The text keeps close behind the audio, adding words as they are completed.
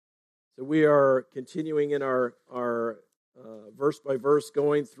So we are continuing in our verse by verse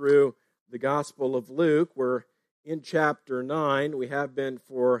going through the Gospel of Luke. We're in chapter 9. We have been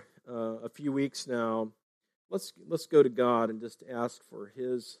for a few weeks now. Let's go to God and just ask for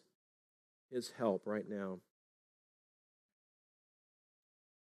His help right now.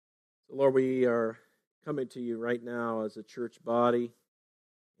 So Lord, we are coming to you right now as a church body,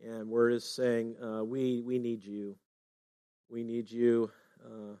 and we're just saying we need you. We need you.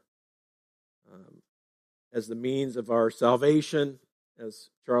 As the means of our salvation, as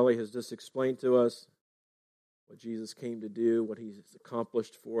Charlie has just explained to us, what Jesus came to do, what He's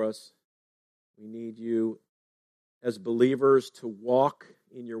accomplished for us. We need you as believers to walk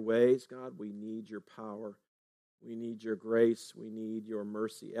in your ways, God. We need your power. We need your grace. We need your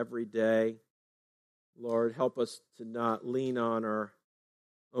mercy every day. Lord, help us to not lean on our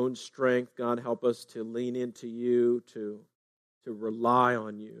own strength. God, help us to lean into you, to rely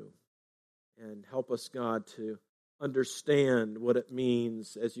on you. And help us, God, to understand what it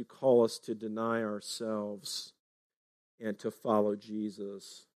means as you call us to deny ourselves and to follow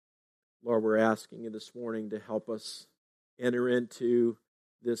Jesus. Lord, we're asking you this morning to help us enter into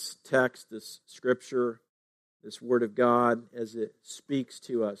this text, this scripture, this word of God as it speaks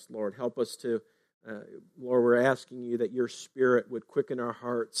to us. Lord, help us to, Lord, we're asking you that your Spirit would quicken our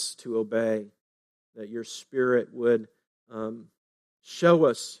hearts to obey, that your Spirit would show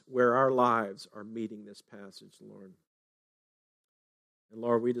us where our lives are meeting this passage, Lord. And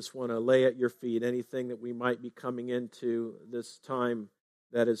Lord, we just want to lay at your feet anything that we might be coming into this time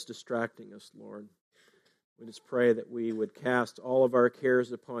that is distracting us, Lord. We just pray that we would cast all of our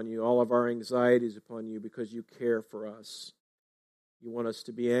cares upon you, all of our anxieties upon you, because you care for us. You want us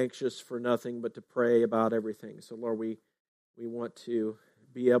to be anxious for nothing but to pray about everything. So, Lord, we want to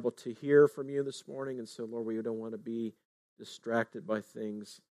be able to hear from you this morning, and so, Lord, we don't want to be distracted by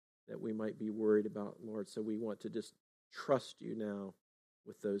things that we might be worried about, Lord. So we want to just trust you now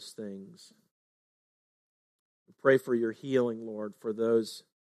with those things. We pray for your healing, Lord, for those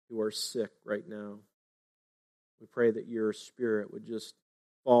who are sick right now. We pray that your Spirit would just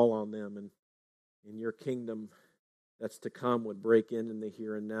fall on them, and in your kingdom that's to come would break in the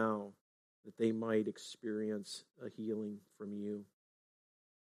here and now, that they might experience a healing from you.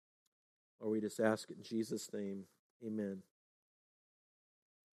 Lord, we just ask it in Jesus' name. Amen.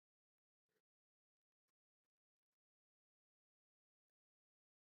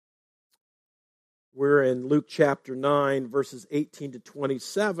 We're in Luke chapter 9, verses 18 to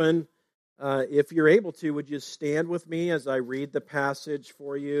 27. If you're able to, would you stand with me as I read the passage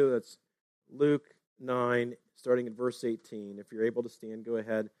for you? That's Luke 9, starting at verse 18. If you're able to stand, go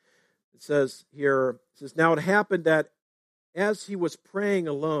ahead. It says here, now it happened that as he was praying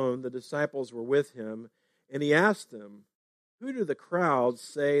alone, the disciples were with him, and he asked them, "Who do the crowds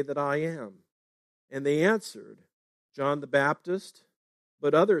say that I am?" And they answered, "John the Baptist,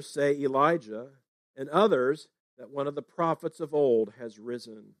 but others say Elijah, and others that one of the prophets of old has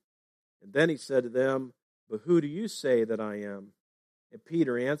risen." And then he said to them, "But who do you say that I am?" And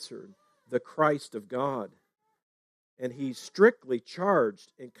Peter answered, "The Christ of God." And he strictly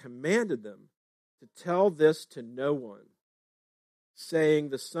charged and commanded them to tell this to no one, saying,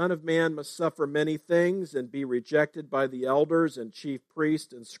 "The Son of Man must suffer many things and be rejected by the elders and chief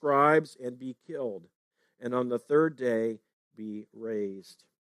priests and scribes and be killed, and on the third day be raised."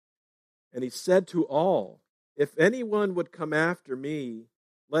 And he said to all, "If anyone would come after me,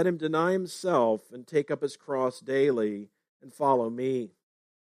 let him deny himself and take up his cross daily and follow me.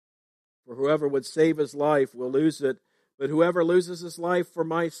 For whoever would save his life will lose it, but whoever loses his life for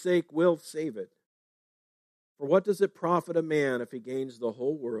my sake will save it. For what does it profit a man if he gains the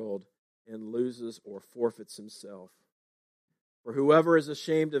whole world and loses or forfeits himself? For whoever is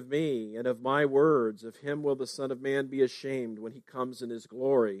ashamed of me and of my words, of him will the Son of Man be ashamed when he comes in his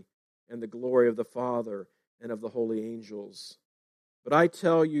glory and the glory of the Father and of the holy angels. But I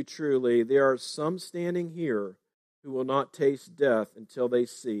tell you truly, there are some standing here who will not taste death until they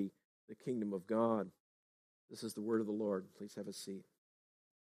see the kingdom of God." This is the word of the Lord. Please have a seat.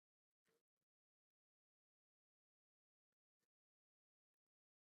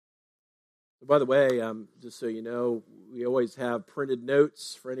 By the way, just so you know, we always have printed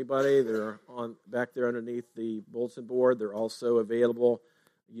notes for anybody. They're on back there underneath the bulletin board. They're also available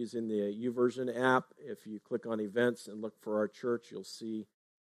using the YouVersion app. If you click on events and look for our church, you'll see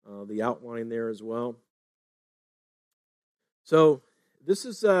the outline there as well. So this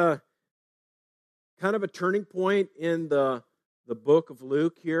is kind of a turning point in the book of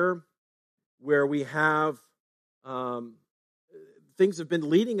Luke here, where we have things have been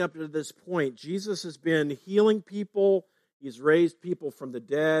leading up to this point. Jesus has been healing people. He's raised people from the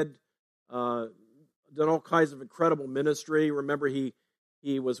dead. done all kinds of incredible ministry. Remember, he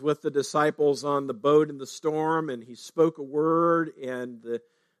was with the disciples on the boat in the storm, and he spoke a word, and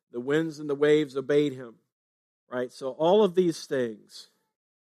the winds and the waves obeyed him. Right? So all of these things.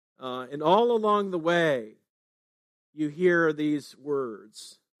 And all along the way, you hear these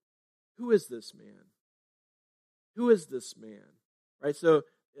words. Who is this man? Who is this man? Right? So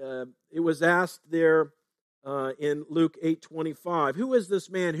it was asked there in Luke 8:25, who is this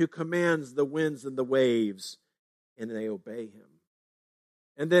man who commands the winds and the waves, and they obey him?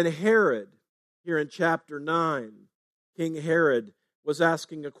 And then Herod, here in chapter 9, King Herod was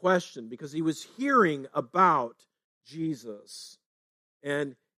asking a question because he was hearing about Jesus.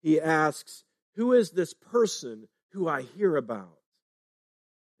 And he asks, who is this person who I hear about?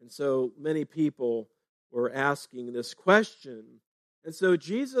 And so many people were asking this question. And so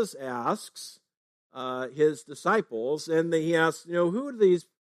Jesus asks his disciples, and he asks, who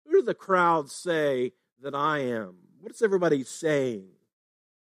do the crowds say that I am? What is everybody saying?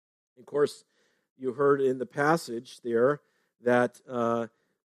 Of course, you heard in the passage there that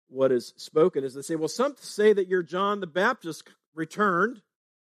what is spoken is they say, well, some say that you're John the Baptist returned,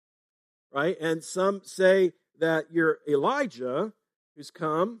 right? And some say that you're Elijah who's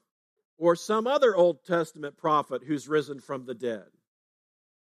come, or some other Old Testament prophet who's risen from the dead.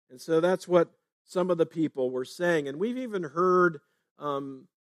 And so that's what some of the people were saying. And we've even heard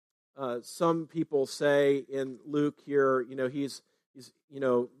some people say in Luke here, he's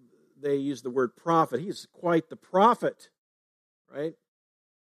they use the word prophet. He's quite the prophet, right?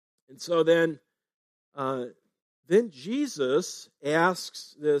 And so then Jesus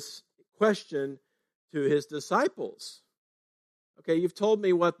asks this question to his disciples. Okay, you've told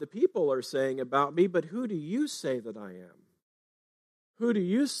me what the people are saying about me, but who do you say that I am? Who do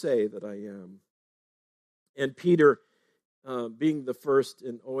you say that I am? And Peter, being the first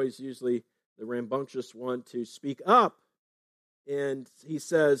and always usually the rambunctious one to speak up, and he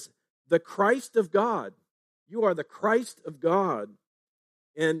says, the Christ of God. You are the Christ of God.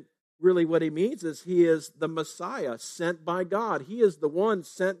 And really what he means is he is the Messiah sent by God. He is the one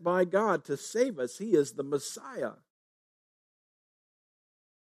sent by God to save us. He is the Messiah.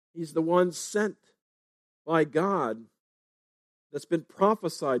 He's the one sent by God that's been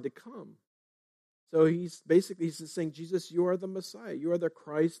prophesied to come. So he's saying, Jesus, you are the Messiah. You are the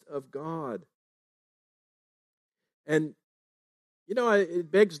Christ of God. And, it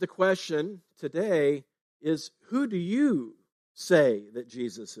begs the question today is, who do you say that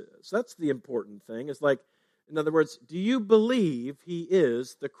Jesus is? That's the important thing. It's like, in other words, do you believe he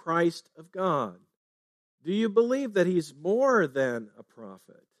is the Christ of God? Do you believe that he's more than a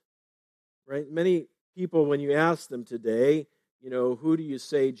prophet? Right? Many people, when you ask them today, who do you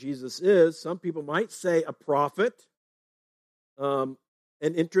say Jesus is? Some people might say a prophet, an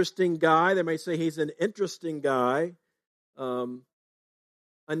interesting guy. They might say he's an interesting guy,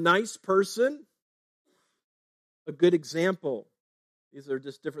 a nice person, a good example. These are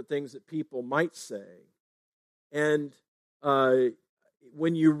just different things that people might say. And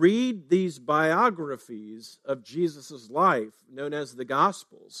when you read these biographies of Jesus' life, known as the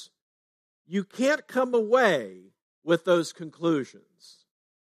Gospels, you can't come away with those conclusions.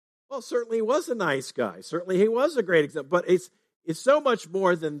 Well, certainly he was a nice guy. Certainly he was a great example. But it's so much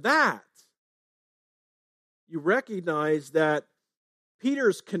more than that. You recognize that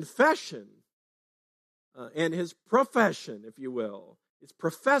Peter's confession and his profession, if you will, is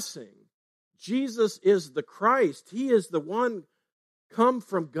professing Jesus is the Christ. He is the one come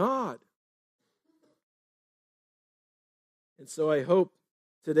from God. And so I hope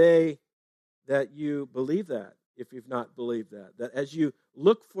today that you believe that, if you've not believed that. That as you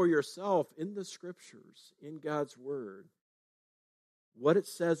look for yourself in the Scriptures, in God's Word, what it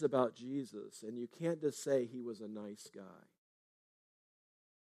says about Jesus, and you can't just say he was a nice guy.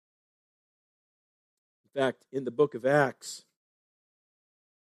 In fact, in the book of Acts,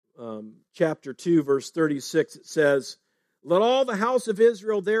 chapter 2, verse 36, it says, let all the house of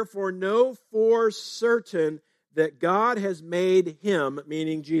Israel therefore know for certain that God has made him,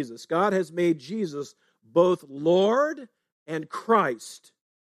 meaning Jesus, God has made Jesus both Lord and Christ,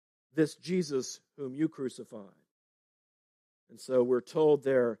 this Jesus whom you crucified. And so we're told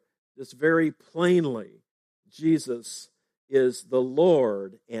there, this very plainly, Jesus is the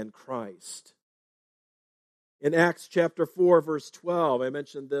Lord and Christ. In Acts chapter 4, verse 12, I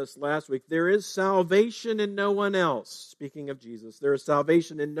mentioned this last week, there is salvation in no one else. Speaking of Jesus, there is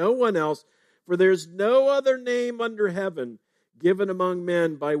salvation in no one else, for there is no other name under heaven given among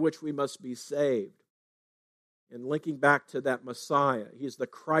men by which we must be saved. And linking back to that Messiah, he is the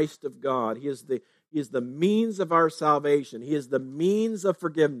Christ of God. He is the means of our salvation. He is the means of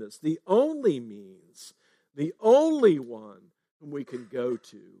forgiveness, the only means, the only one whom we can go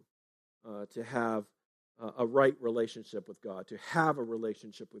to have a right relationship with God, to have a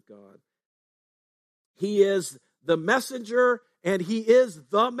relationship with God. He is the messenger, and he is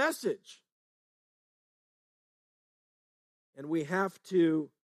the message. And we have to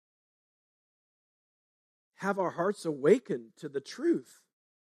have our hearts awakened to the truth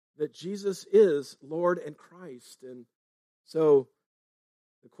that Jesus is Lord and Christ. And so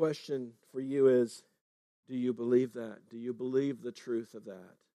the question for you is, do you believe that? Do you believe the truth of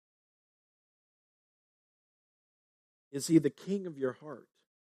that? Is he the king of your heart?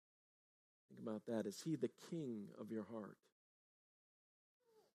 Think about that. Is he the king of your heart?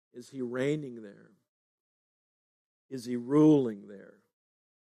 Is he reigning there? Is he ruling there?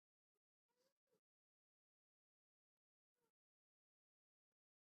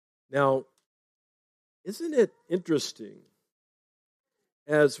 Now, isn't it interesting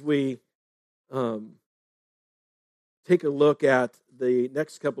as we take a look at the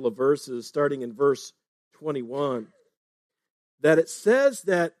next couple of verses, starting in verse 21, that it says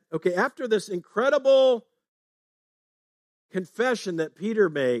that, okay, after this incredible confession that Peter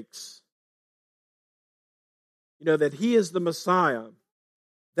makes, that he is the Messiah,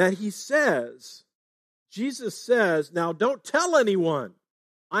 that Jesus says, now don't tell anyone.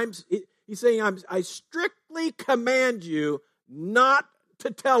 He's saying, I strictly command you not to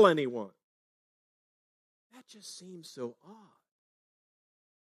tell anyone. That just seems so odd.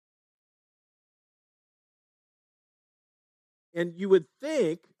 And you would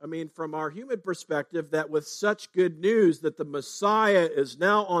think, from our human perspective, that with such good news that the Messiah is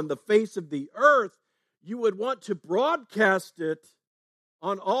now on the face of the earth, you would want to broadcast it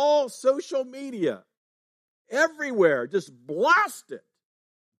on all social media, everywhere. Just blast it.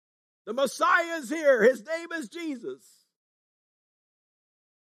 The Messiah is here. His name is Jesus.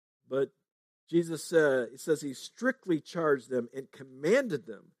 But Jesus says he strictly charged them and commanded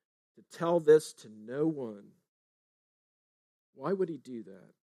them to tell this to no one. Why would he do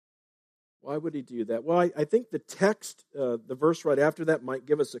that? Why would he do that? Well, I think the text, the verse right after that, might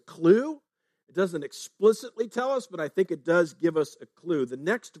give us a clue. It doesn't explicitly tell us, but I think it does give us a clue. The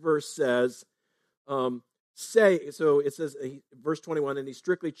next verse says, it says, verse 21, and he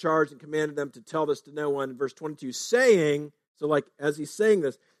strictly charged and commanded them to tell this to no one. Verse 22, saying, as he's saying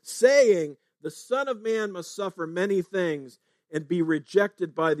this, saying, the Son of Man must suffer many things and be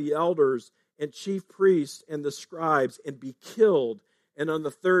rejected by the elders and chief priests and the scribes and be killed, and on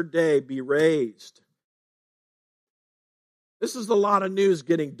the third day be raised. This is a lot of news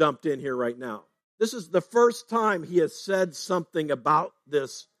getting dumped in here right now. This is the first time he has said something about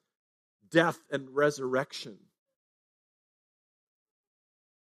this death and resurrection.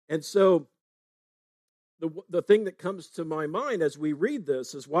 And so the thing that comes to my mind as we read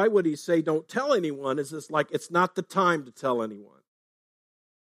this is, why would he say don't tell anyone? Is this like it's not the time to tell anyone?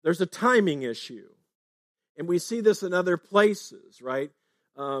 There's a timing issue. And we see this in other places, right?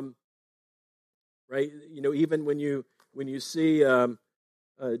 Even when you see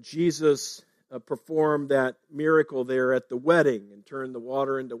Jesus perform that miracle there at the wedding and turn the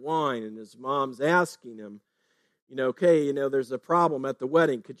water into wine, and his mom's asking him, there's a problem at the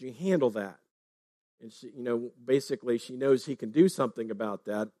wedding. Could you handle that? And she, basically she knows he can do something about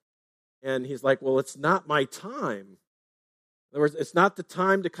that. And he's like, well, it's not my time. In other words, it's not the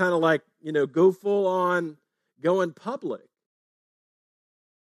time to kind of go full on, go in public.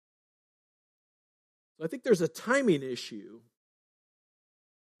 So I think there's a timing issue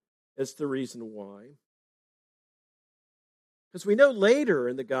as the reason why. Because we know later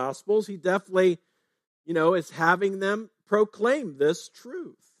in the Gospels, he definitely, is having them proclaim this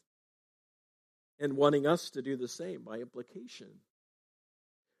truth and wanting us to do the same by implication.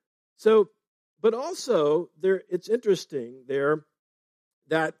 So, but also, it's interesting there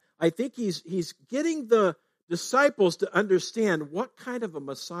that I think he's getting the disciples to understand what kind of a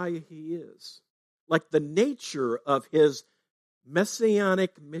Messiah he is, like the nature of his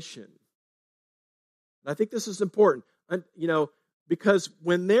messianic mission. And I think this is important, because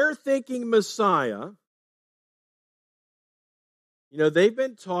when they're thinking Messiah, they've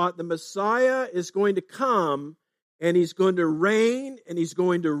been taught the Messiah is going to come and he's going to reign and he's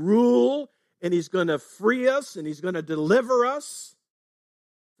going to rule and he's going to free us and he's going to deliver us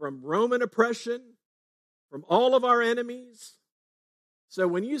from Roman oppression, from all of our enemies. So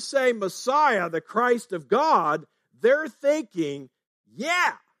when you say Messiah, the Christ of God, they're thinking,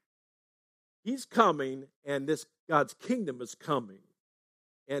 yeah, he's coming and this God's kingdom is coming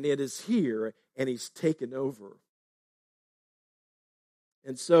and it is here and he's taken over.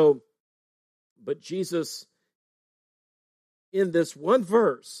 And so, but Jesus, in this one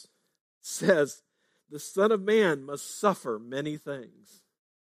verse, says, the Son of Man must suffer many things.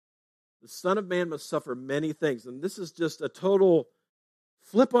 The Son of Man must suffer many things. And this is just a total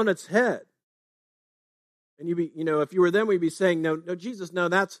flip on its head. And if you were them, we'd be saying, no, Jesus, no,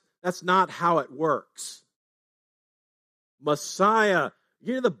 that's not how it works. Messiah,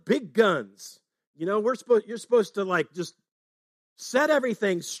 you're the big guns. You're supposed to just set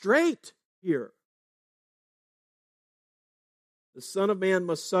everything straight here. The Son of Man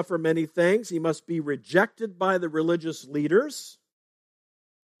must suffer many things. He must be rejected by the religious leaders.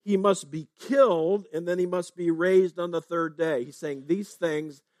 He must be killed, and then he must be raised on the third day. He's saying these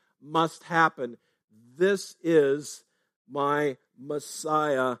things must happen. This is my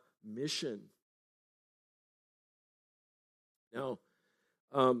Messiah mission. Now,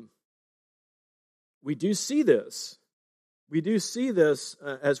 we do see this. We do see this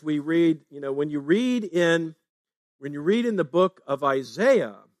as we read. When you read in the book of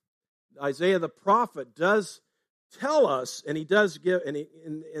Isaiah, Isaiah the prophet does tell us, and he does give,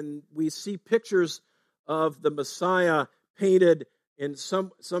 and we see pictures of the Messiah painted. And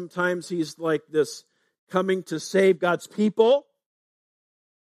sometimes he's like this, coming to save God's people.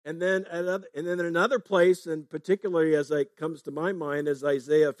 And then in another place, and particularly as it comes to my mind, is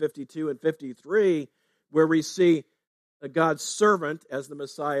Isaiah 52 and 53, where we see God's servant, as the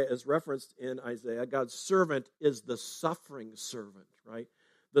Messiah is referenced in Isaiah. God's servant is the suffering servant, right?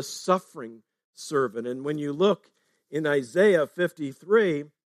 The suffering servant. And when you look in Isaiah 53,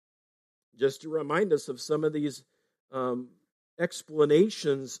 just to remind us of some of these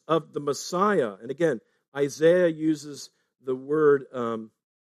explanations of the Messiah. And again, Isaiah uses the word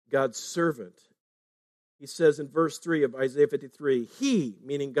God's servant. He says in verse 3 of Isaiah 53, he,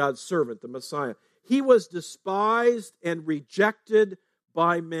 meaning God's servant, the Messiah, he was despised and rejected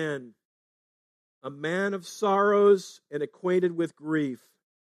by men, a man of sorrows and acquainted with grief,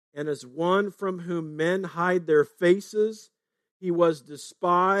 and as one from whom men hide their faces. He was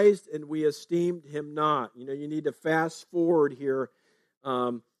despised, and we esteemed him not. You need to fast forward here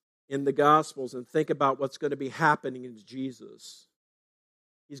in the Gospels and think about what's going to be happening in Jesus.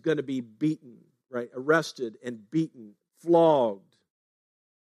 He's going to be beaten, right? Arrested and beaten, flogged,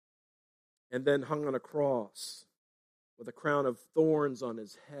 and then hung on a cross with a crown of thorns on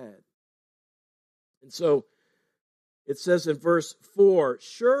his head. And so it says in verse 4,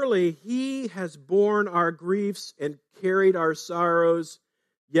 surely he has borne our griefs and carried our sorrows,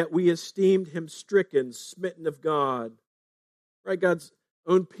 yet we esteemed him stricken, smitten of God. Right? God's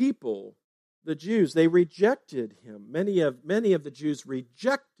own people, the Jews, they rejected him. Many of the Jews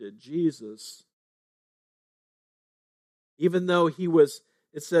rejected Jesus. Even though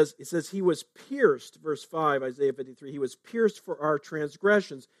it says he was pierced, verse 5, Isaiah 53, he was pierced for our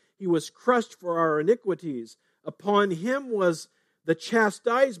transgressions. He was crushed for our iniquities. Upon him was the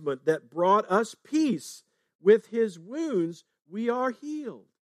chastisement that brought us peace. With his wounds we are healed.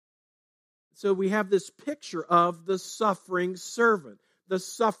 So we have this picture of the suffering servant, the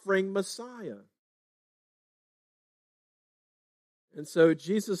suffering Messiah. And so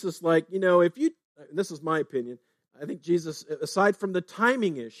Jesus is like, this is my opinion, I think Jesus, aside from the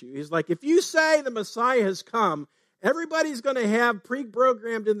timing issue, he's like, if you say the Messiah has come, everybody's going to have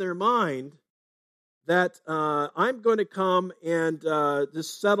pre-programmed in their mind that I'm going to come and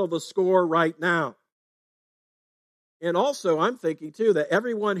just settle the score right now. And also, I'm thinking, too, that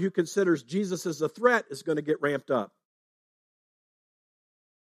everyone who considers Jesus as a threat is going to get ramped up.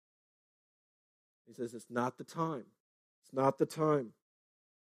 He says, it's not the time. It's not the time.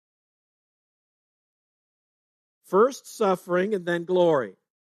 First suffering and then glory.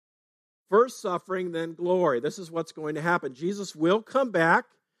 First suffering, then glory. This is what's going to happen. Jesus will come back.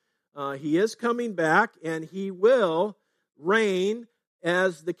 He is coming back, and he will reign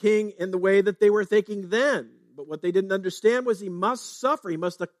as the king in the way that they were thinking then. But what they didn't understand was he must suffer. He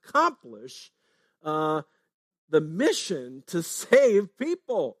must accomplish the mission to save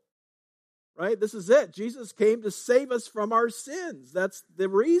people. Right? This is it. Jesus came to save us from our sins. That's the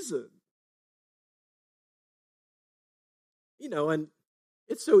reason. And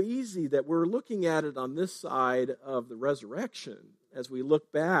it's so easy that we're looking at it on this side of the resurrection as we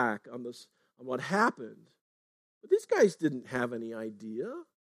look back on what happened. But these guys didn't have any idea.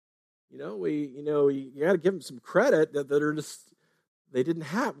 You got to give them some credit that are just, they didn't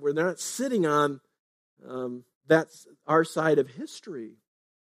have, where they're not sitting on that's our side of history.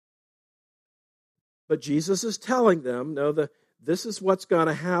 But Jesus is telling them, no, this is what's going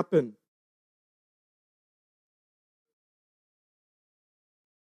to happen.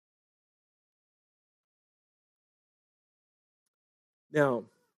 Now,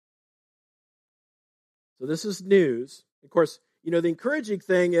 so this is news. Of course, the encouraging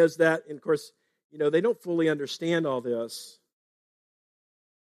thing is that, of course, they don't fully understand all this.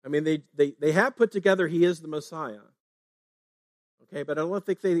 I mean, they have put together he is the Messiah. Okay, but I don't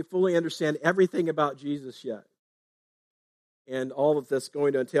think they fully understand everything about Jesus yet and all of this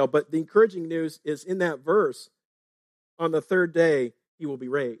going to entail. But the encouraging news is in that verse, on the third day, he will be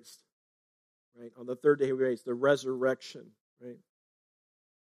raised. Right? On the third day, he will be raised. The resurrection, right?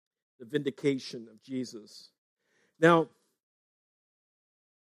 The vindication of Jesus. Now,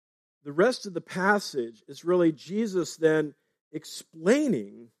 the rest of the passage is really Jesus then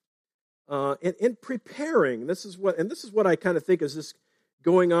explaining and preparing. This is what I kind of think is this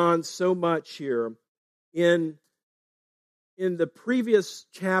going on so much here in the previous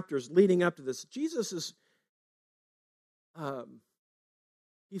chapters leading up to this. Jesus is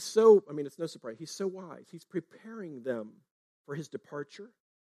it's no surprise. He's so wise. He's preparing them for his departure.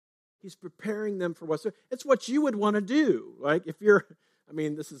 He's preparing them for it's what you would want to do. Like if you're,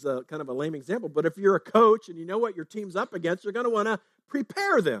 this is a kind of a lame example, but if you're a coach and you know what your team's up against, you're going to want to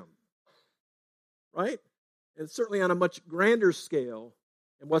prepare them. Right? And certainly on a much grander scale,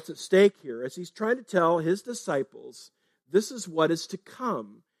 and what's at stake here, as he's trying to tell his disciples, this is what is to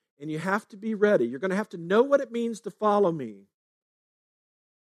come, and you have to be ready. You're going to have to know what it means to follow me.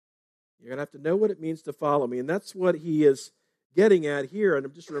 You're going to have to know what it means to follow me, and that's what he is getting at here. And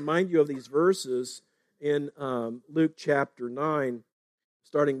I'm just to remind you of these verses in Luke chapter 9,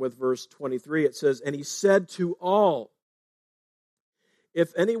 starting with verse 23. It says, "And he said to all,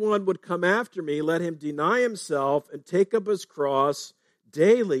 if anyone would come after me, let him deny himself and take up his cross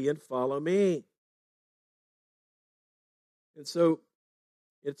daily and follow me." And so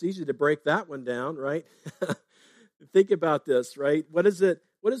it's easy to break that one down, right? Think about this, right? What is it?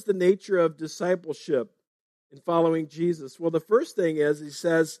 What is the nature of discipleship in following Jesus? Well, the first thing is, he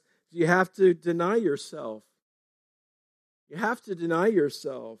says, you have to deny yourself. You have to deny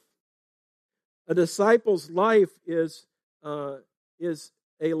yourself. A disciple's life is a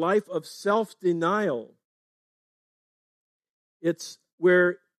life of self-denial. It's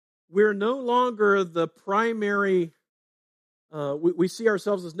where we're no longer the primary, we see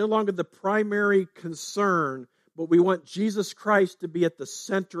ourselves as no longer the primary concern, but we want Jesus Christ to be at the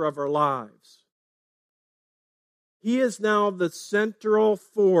center of our lives. He is now the central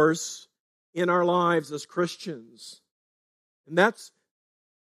force in our lives as Christians. And that's,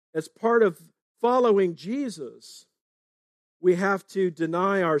 as part of following Jesus, we have to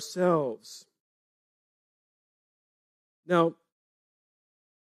deny ourselves. Now,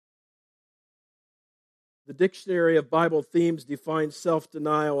 the Dictionary of Bible Themes defines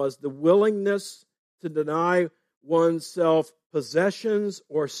self-denial as the willingness to deny oneself possessions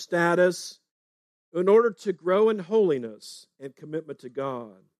or status in order to grow in holiness and commitment to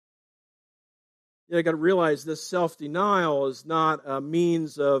God. You got to realize this self-denial is not a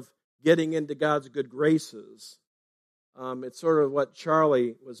means of getting into God's good graces. It's sort of what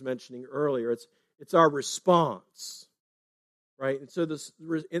Charlie was mentioning earlier. It's our response, right? And so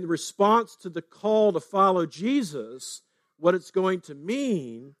in response to the call to follow Jesus, what it's going to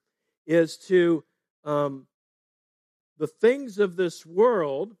mean is to the things of this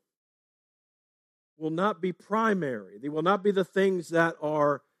world will not be primary. They will not be the things that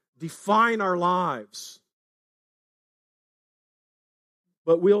define our lives.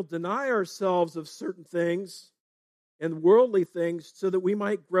 But we'll deny ourselves of certain things and worldly things so that we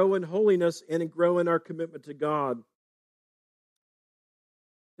might grow in holiness and grow in our commitment to God.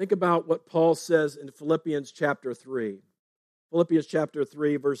 Think about what Paul says in Philippians chapter 3. Philippians chapter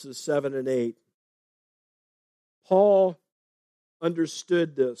 3, verses 7 and 8. Paul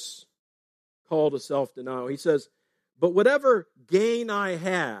understood this call to self-denial. He says, "But whatever gain I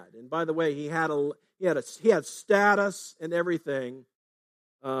had," and by the way, he had status and everything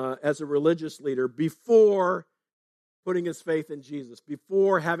as a religious leader before putting his faith in Jesus,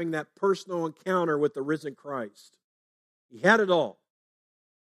 before having that personal encounter with the risen Christ. He had it all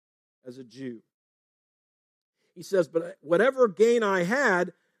as a Jew. He says, "But whatever gain I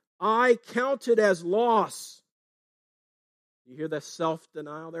had, I counted as loss." You hear that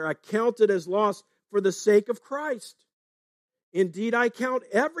self-denial there? "I counted as loss for the sake of Christ. Indeed, I count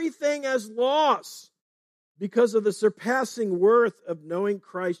everything as loss because of the surpassing worth of knowing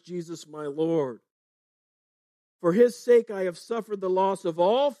Christ Jesus my Lord. For his sake I have suffered the loss of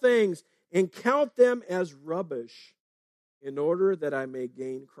all things and count them as rubbish in order that I may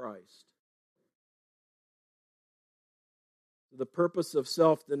gain Christ." The purpose of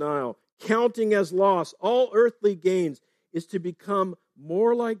self-denial, counting as loss all earthly gains, is to become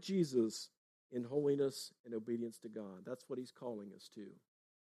more like Jesus in holiness and obedience to God. That's what he's calling us to.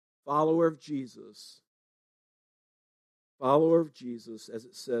 Follower of Jesus. Follower of Jesus, as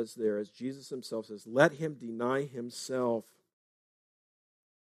it says there, as Jesus himself says, let him deny himself.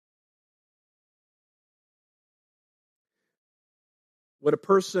 When a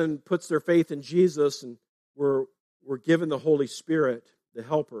person puts their faith in Jesus and we're given the Holy Spirit, the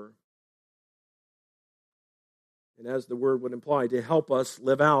helper, and as the word would imply, to help us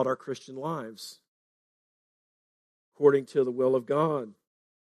live out our Christian lives according to the will of God.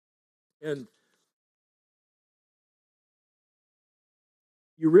 And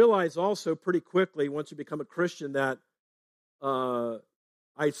you realize also pretty quickly once you become a Christian that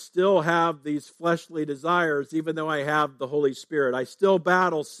I still have these fleshly desires even though I have the Holy Spirit. I still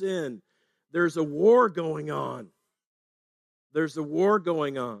battle sin. There's a war going on. There's a war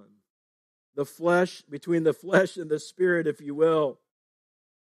going on. The flesh, between the flesh and the spirit, if you will.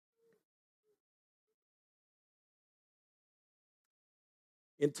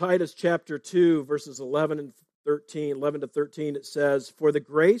 In Titus chapter 2, verses 11 to 13, it says, "For the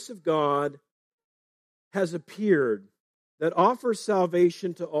grace of God has appeared that offers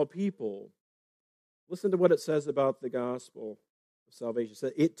salvation to all people." Listen to what it says about the gospel of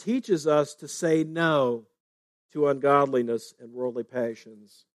salvation. It teaches us to say no to ungodliness and worldly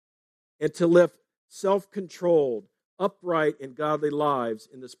passions, and to live self-controlled, upright, and godly lives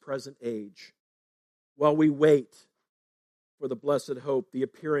in this present age, while we wait for the blessed hope, the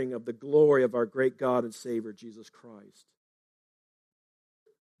appearing of the glory of our great God and Savior, Jesus Christ.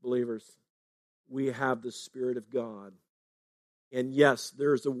 Believers, we have the Spirit of God. And yes,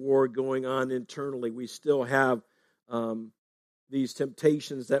 there's a war going on internally. We still have these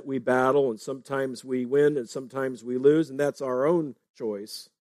temptations that we battle, and sometimes we win and sometimes we lose, and that's our own choice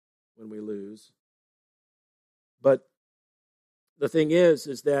when we lose. But the thing is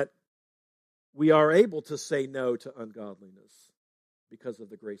that we are able to say no to ungodliness because of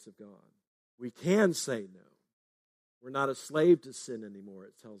the grace of God. We can say no. We're not a slave to sin anymore,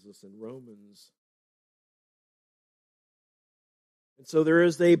 it tells us in Romans. And so there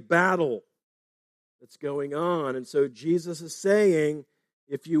is a battle that's going on. And so Jesus is saying,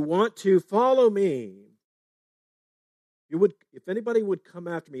 if you want to follow me, if anybody would come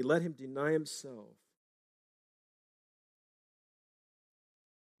after me, let him deny himself.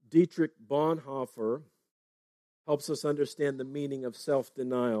 Dietrich Bonhoeffer helps us understand the meaning of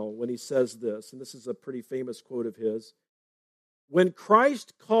self-denial when he says this, and this is a pretty famous quote of his. When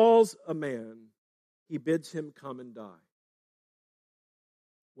Christ calls a man, he bids him come and die.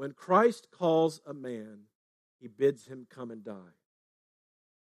 When Christ calls a man, he bids him come and die.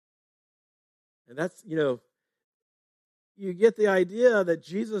 And that's, you get the idea that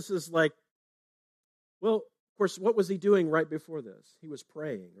Jesus is like, well, of course, what was he doing right before this? He was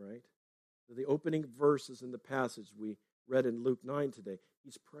praying, right? The opening verses in the passage we read in Luke 9 today,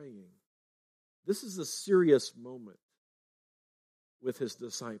 he's praying. This is a serious moment with his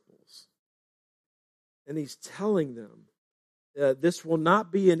disciples. And he's telling them, this will not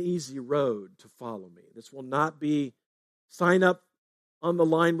be an easy road to follow me. This will not be sign up on the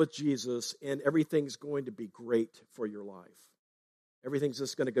line with Jesus and everything's going to be great for your life. Everything's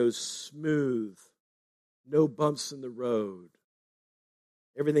just going to go smooth. No bumps in the road.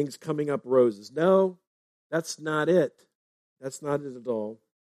 Everything's coming up roses. No, that's not it. That's not it at all.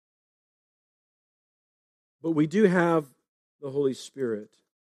 But we do have the Holy Spirit.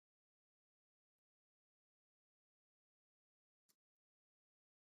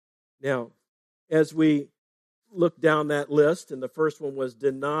 Now, as we look down that list, and the first one was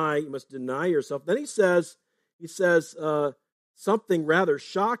deny, you must deny yourself. Then he says something rather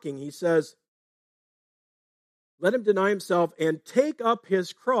shocking. He says, let him deny himself and take up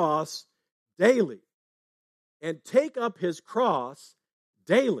his cross daily. And take up his cross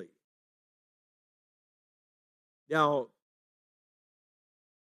daily. Now,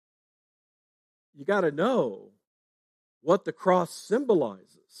 you got to know what the cross symbolizes.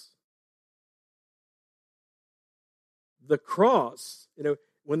 The cross,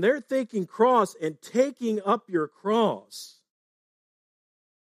 when they're thinking cross and taking up your cross,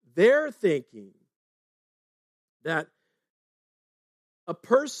 they're thinking that a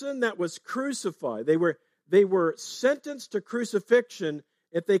person that was crucified, they were sentenced to crucifixion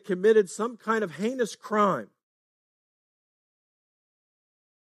if they committed some kind of heinous crime.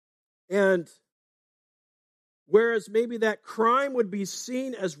 And whereas maybe that crime would be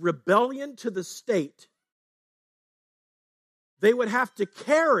seen as rebellion to the state, they would have to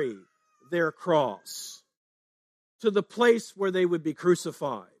carry their cross to the place where they would be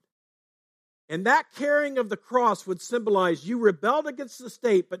crucified. And that carrying of the cross would symbolize you rebelled against the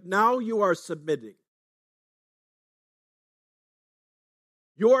state, but now you are submitting.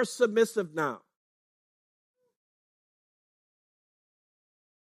 You're submissive now.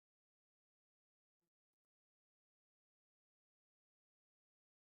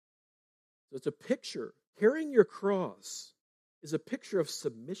 So it's a picture. Carrying your cross is a picture of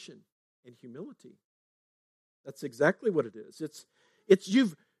submission and humility. That's exactly what it is. It's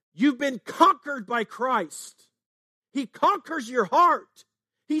you've been conquered by Christ. He conquers your heart.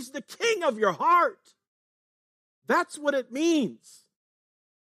 He's the king of your heart. That's what it means.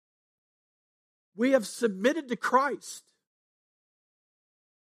 We have submitted to Christ.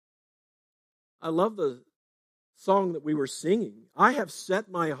 I love the song that we were singing. I have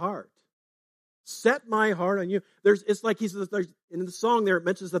set my heart. Set my heart on you. It's like in the song there, it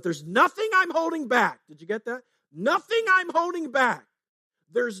mentions that there's nothing I'm holding back. Did you get that? Nothing I'm holding back.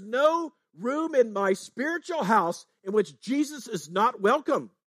 There's no room in my spiritual house in which Jesus is not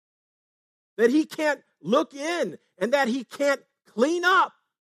welcome. That he can't look in and that he can't clean up.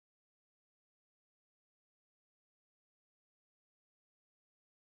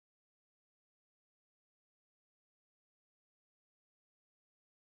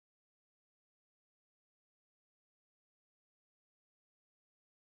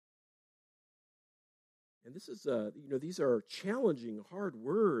 And this is, these are challenging, hard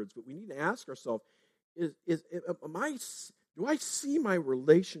words, but we need to ask ourselves, do I see my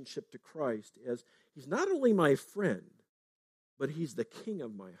relationship to Christ as he's not only my friend, but he's the king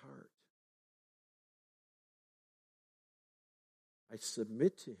of my heart? I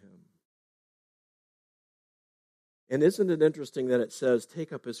submit to him. And isn't it interesting that it says,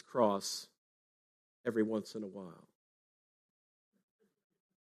 take up his cross every once in a while?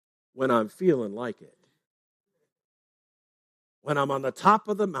 When I'm feeling like it. When I'm on the top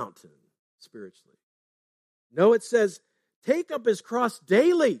of the mountain spiritually. No, it says, take up his cross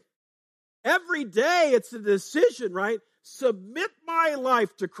daily. Every day it's a decision, right? Submit my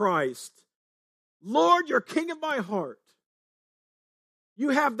life to Christ. Lord, you're king of my heart. You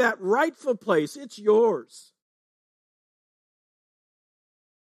have that rightful place. It's yours.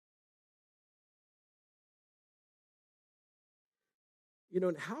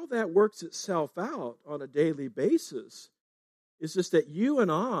 And how that works itself out on a daily basis is just that you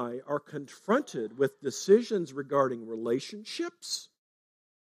and I are confronted with decisions regarding relationships,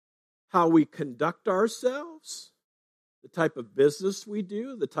 how we conduct ourselves, the type of business we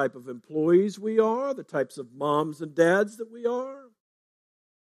do, the type of employees we are, the types of moms and dads that we are.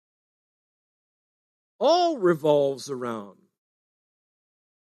 All revolves around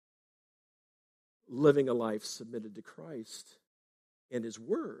living a life submitted to Christ and his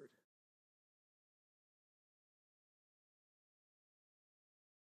word.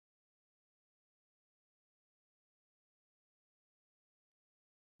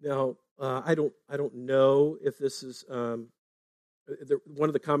 Now, I don't know if this is one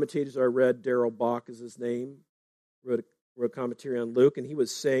of the commentators I read, Darrell Bach is his name, wrote a commentary on Luke, and he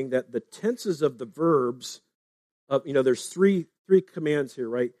was saying that the tenses of the verbs there's three commands here,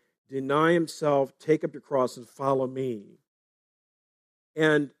 right? Deny himself, take up your cross, and follow me.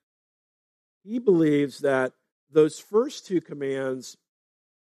 And he believes that those first two commands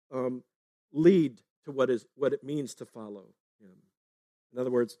lead to what it means to follow him. In other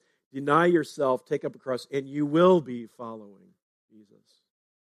words, deny yourself, take up a cross, and you will be following Jesus.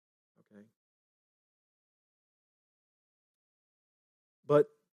 Okay? But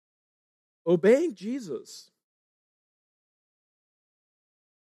obeying Jesus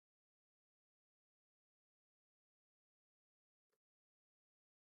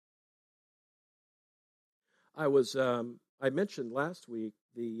I mentioned last week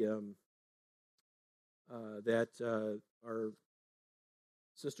that our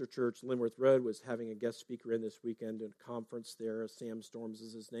sister church, Linworth Road, was having a guest speaker in this weekend at a conference there. Sam Storms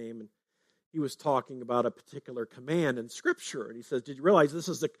is his name, and he was talking about a particular command in Scripture. And he says, "Did you realize this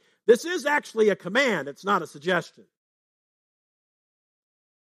is actually a command? It's not a suggestion.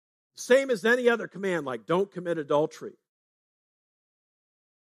 Same as any other command, like don't commit adultery.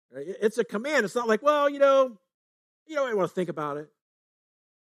 It's a command. It's not like, well, you might want to think about it.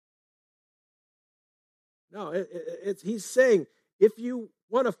 No, he's saying, if you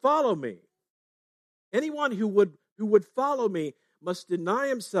want to follow me, anyone who would follow me must deny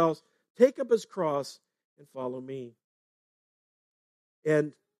himself, take up his cross, and follow me."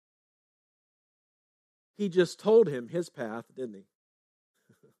 And he just told him his path, didn't he?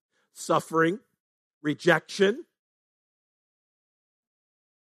 Suffering, rejection.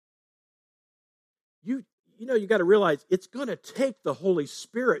 you got to realize it's going to take the Holy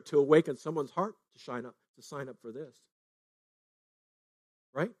Spirit to awaken someone's heart to sign up for this.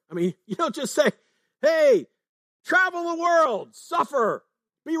 Right? I mean, you don't just say, hey, travel the world, suffer,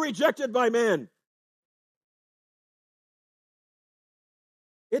 be rejected by men.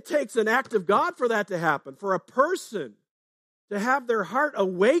 It takes an act of God for that to happen, for a person to have their heart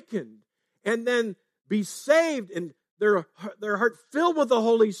awakened and then be saved and their heart filled with the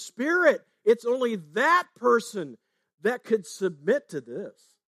Holy Spirit. It's only that person that could submit to this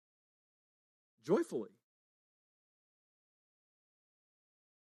joyfully.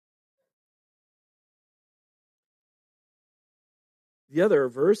 The other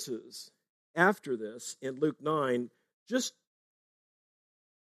verses after this in Luke 9 just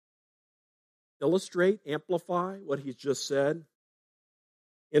illustrate, amplify what he's just said.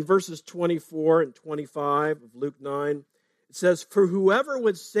 In verses 24 and 25 of Luke 9, it says, "For whoever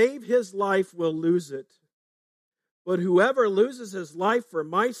would save his life will lose it, but whoever loses his life for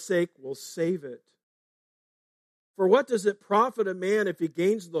my sake will save it. For what does it profit a man if he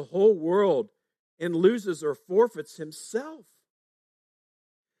gains the whole world and loses or forfeits himself?"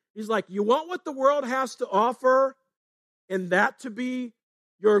 He's like, you want what the world has to offer and that to be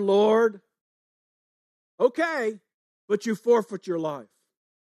your Lord? Okay, but you forfeit your life.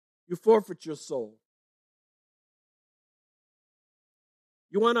 You forfeit your soul.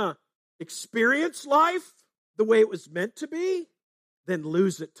 You want to experience life the way it was meant to be? Then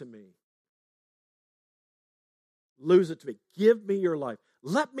lose it to me. Lose it to me. Give me your life.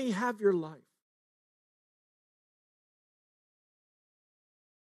 Let me have your life.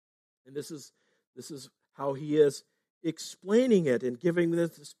 And this is how he is explaining it and giving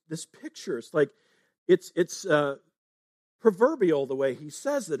this picture. It's like it's proverbial the way he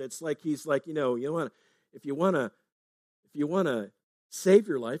says it. It's like he's like, if you want to save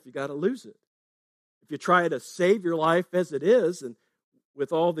your life, you got to lose it. If you try to save your life as it is, and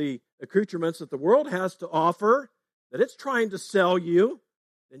with all the accoutrements that the world has to offer, that it's trying to sell you,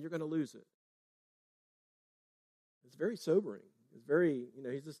 then you're going to lose it. It's very sobering. It's very,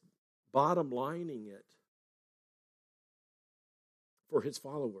 he's just bottom lining it for his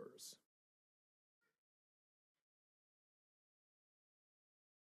followers.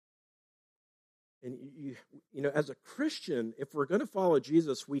 And as a Christian, if we're going to follow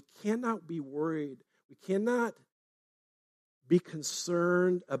Jesus, we cannot be worried. We cannot be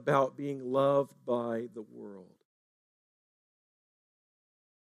concerned about being loved by the world.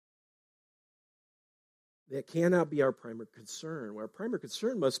 That cannot be our primary concern. Our primary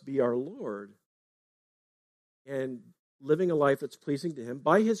concern must be our Lord and living a life that's pleasing to Him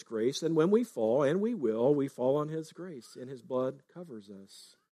by His grace. And when we fall, and we will, we fall on His grace, and His blood covers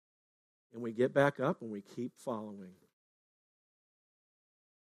us. And we get back up and we keep following.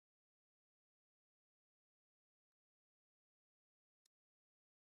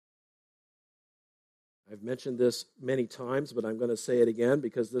 I've mentioned this many times, but I'm going to say it again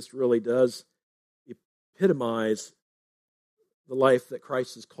because this really does epitomize the life that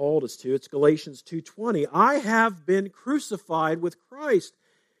Christ has called us to. It's Galatians 2:20. I have been crucified with Christ.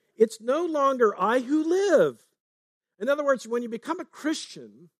 It's no longer I who live. In other words, when you become a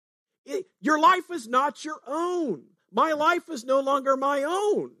Christian, your life is not your own. My life is no longer my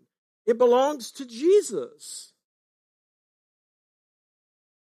own. It belongs to Jesus.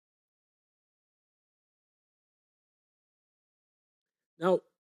 Now,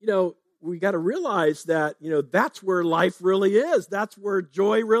 we got to realize that, that's where life really is. That's where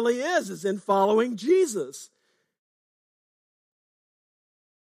joy really is in following Jesus.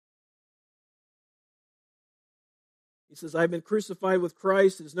 He says, I've been crucified with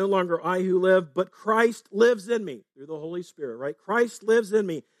Christ. It is no longer I who live, but Christ lives in me through the Holy Spirit, right? Christ lives in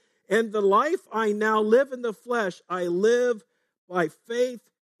me. And the life I now live in the flesh, I live by faith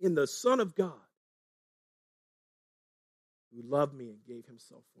in the Son of God, who loved me and gave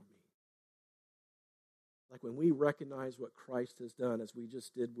himself for me. Like when we recognize what Christ has done, as we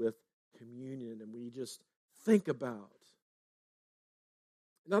just did with communion, and we just think about,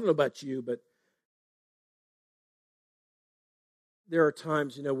 and I don't know about you, but there are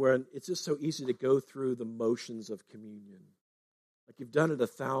times, where it's just so easy to go through the motions of communion. Like you've done it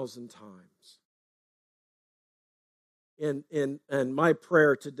 1,000 times. And my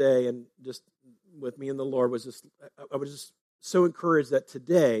prayer today, and just with me and the Lord, I was just so encouraged that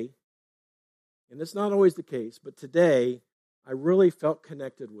today, and it's not always the case, but today, I really felt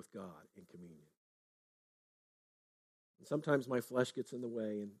connected with God in communion. And sometimes my flesh gets in the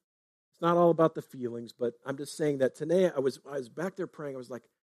way, and it's not all about the feelings, but I'm just saying that today I was back there praying. I was like,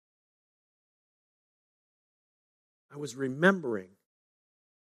 I was remembering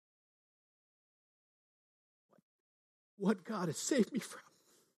what God has saved me from.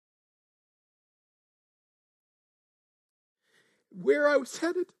 Where I was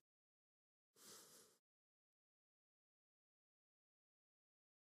headed.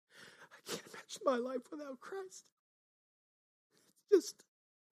 I can't imagine my life without Christ. It's just,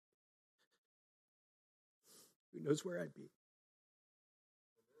 who knows where I'd be.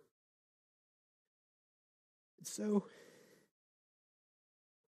 And so,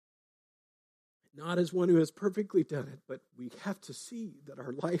 not as one who has perfectly done it, but we have to see that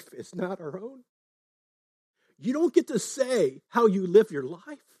our life is not our own. You don't get to say how you live your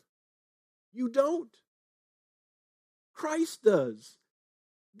life. You don't. Christ does.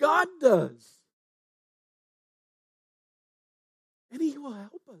 God does. And He will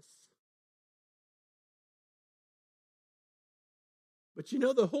help us. But you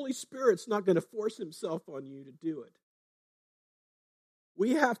know, the Holy Spirit's not going to force Himself on you to do it.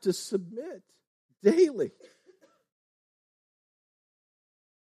 We have to submit daily.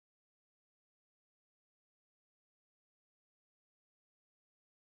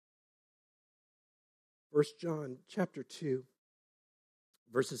 First John chapter 2,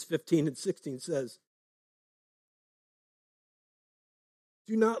 verses 15 and 16 says,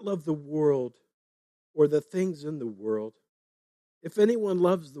 "Do not love the world or the things in the world. If anyone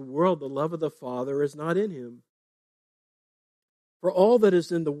loves the world, the love of the Father is not in him. For all that is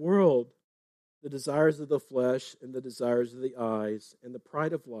in the world, the desires of the flesh and the desires of the eyes and the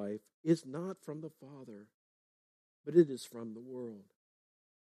pride of life, is not from the Father, but it is from the world."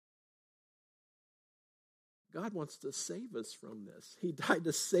 God wants to save us from this. He died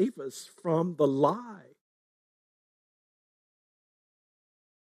to save us from the lie.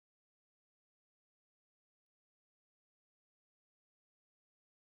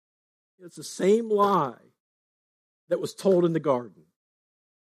 It's the same lie that was told in the garden.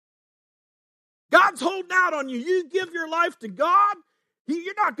 God's holding out on you. You give your life to God,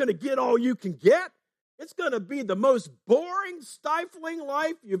 you're not going to get all you can get. It's going to be the most boring, stifling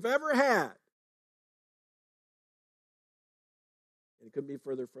life you've ever had. And it couldn't be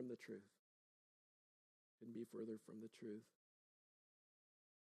further from the truth. Couldn't be further from the truth.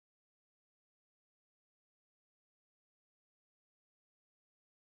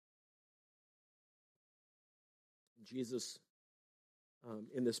 Jesus,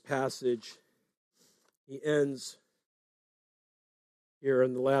 in this passage, he ends here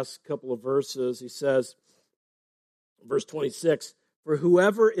in the last couple of verses. He says, verse 26, "For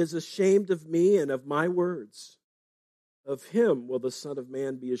whoever is ashamed of me and of my words, of him will the Son of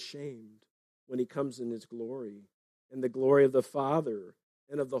Man be ashamed when he comes in his glory, and the glory of the Father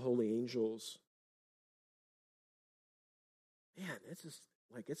and of the holy angels." Man, it's just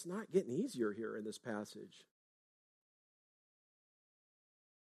like it's not getting easier here in this passage.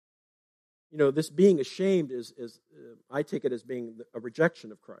 You know, this being ashamed is I take it as being a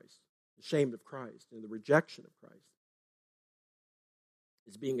rejection of Christ, ashamed of Christ, and the rejection of Christ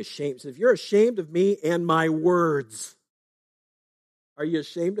is being ashamed. So if you're ashamed of me and my words, are you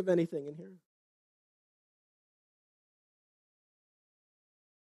ashamed of anything in here?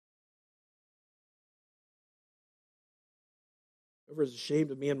 Whoever is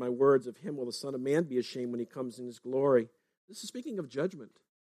ashamed of me and my words, of him will the Son of Man be ashamed when he comes in his glory. This is speaking of judgment.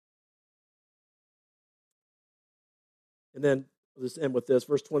 And then I'll just end with this,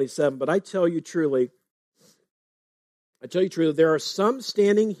 verse 27. "But I tell you truly, there are some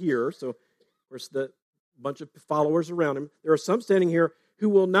standing here," so of course the bunch of followers around him, "there are some standing here who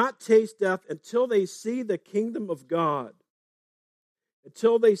will not taste death until they see the kingdom of God."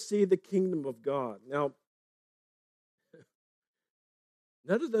 Until they see the kingdom of God. Now,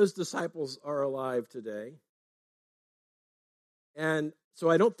 none of those disciples are alive today. And so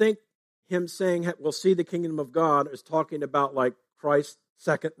I don't think him saying we'll see the kingdom of God is talking about like Christ's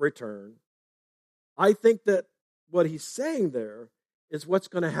second return. I think that what he's saying there is what's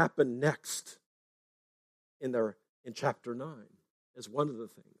going to happen next in chapter 9 is one of the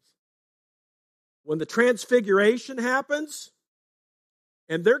things. When the transfiguration happens,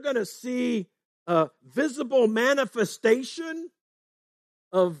 and they're going to see a visible manifestation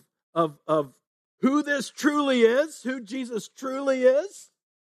of who this truly is, who Jesus truly is,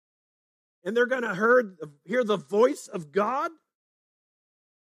 and they're going to hear the voice of God.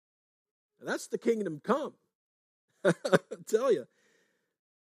 And that's the kingdom come. I tell you.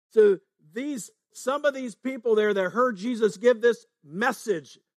 So some of these people there that heard Jesus give this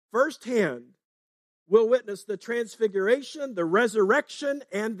message firsthand will witness the transfiguration, the resurrection,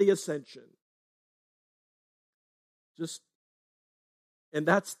 and the ascension.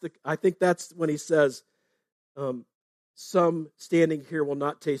 I think that's when he says, some standing here will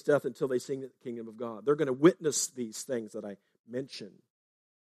not taste death until they see the kingdom of God. They're going to witness these things that I mentioned.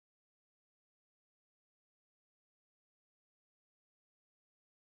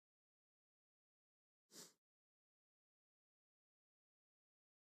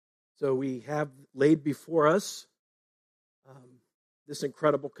 So we have laid before us this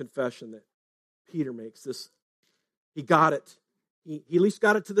incredible confession that Peter makes. He got it. He at least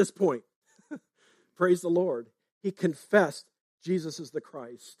got it to this point. Praise the Lord. He confessed Jesus is the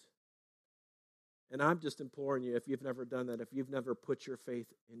Christ. And I'm just imploring you, if you've never done that, if you've never put your faith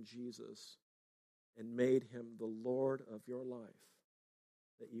in Jesus and made him the Lord of your life,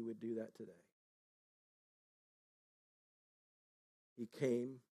 that you would do that today. He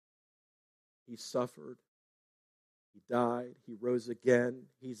came, he suffered, he died, he rose again.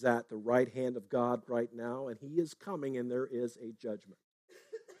 He's at the right hand of God right now, and he is coming, and there is a judgment.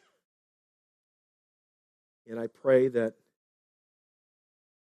 And I pray that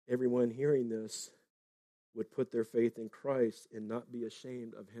everyone hearing this would put their faith in Christ and not be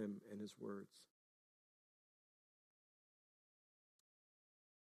ashamed of him and his words.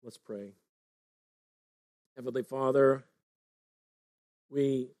 Let's pray. Heavenly Father,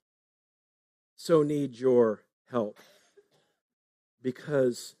 we so need your help,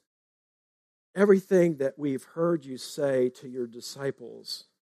 because everything that we've heard you say to your disciples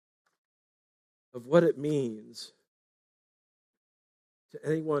of what it means to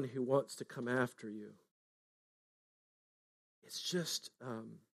anyone who wants to come after you, it's just,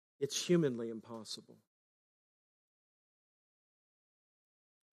 it's humanly impossible.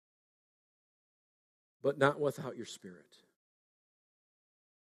 But not without your Spirit.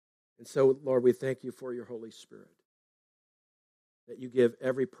 And so, Lord, we thank you for your Holy Spirit, that you give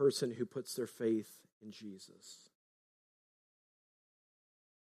every person who puts their faith in Jesus.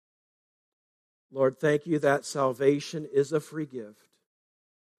 Lord, thank you that salvation is a free gift.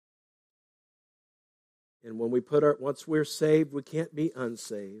 And when once we're saved, we can't be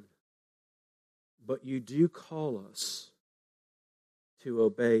unsaved. But you do call us to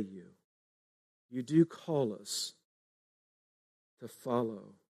obey you. You do call us to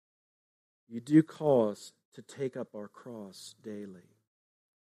follow. You do call us to take up our cross daily.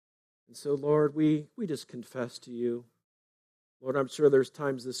 And so, Lord, we just confess to you. Lord, I'm sure there's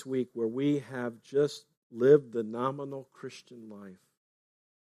times this week where we have just lived the nominal Christian life.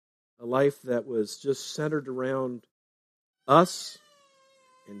 A life that was just centered around us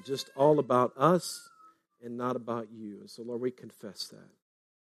and just all about us and not about you. And so, Lord, we confess that.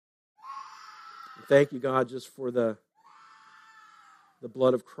 And thank you, God, just for the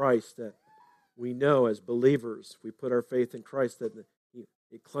blood of Christ that we know as believers, we put our faith in Christ, that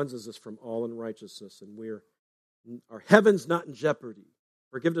it cleanses us from all unrighteousness, and our heaven's not in jeopardy.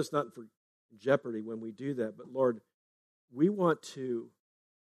 Forgive us not for jeopardy when we do that, but Lord, we want to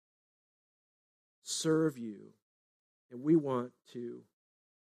serve you, and we want to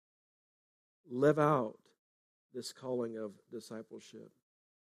live out this calling of discipleship.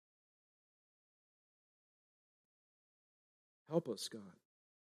 Help us, God.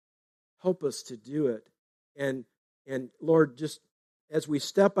 Help us to do it. And Lord, just as we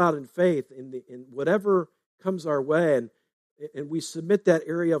step out in faith in whatever comes our way, and we submit that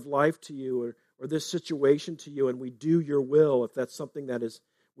area of life to you or this situation to you, and we do your will, if that's something that is,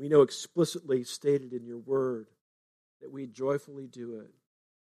 we know, explicitly stated in your word, that we joyfully do it.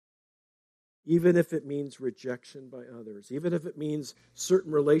 Even if it means rejection by others, even if it means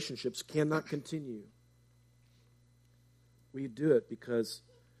certain relationships cannot continue. We do it because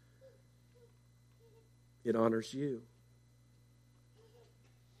it honors you.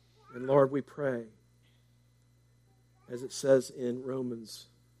 And Lord, we pray, as it says in Romans,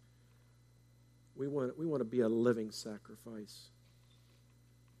 we want to be a living sacrifice.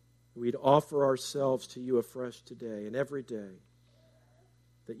 We'd offer ourselves to you afresh today and every day,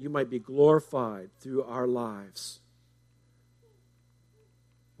 that you might be glorified through our lives.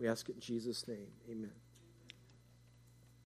 We ask it in Jesus' name. Amen.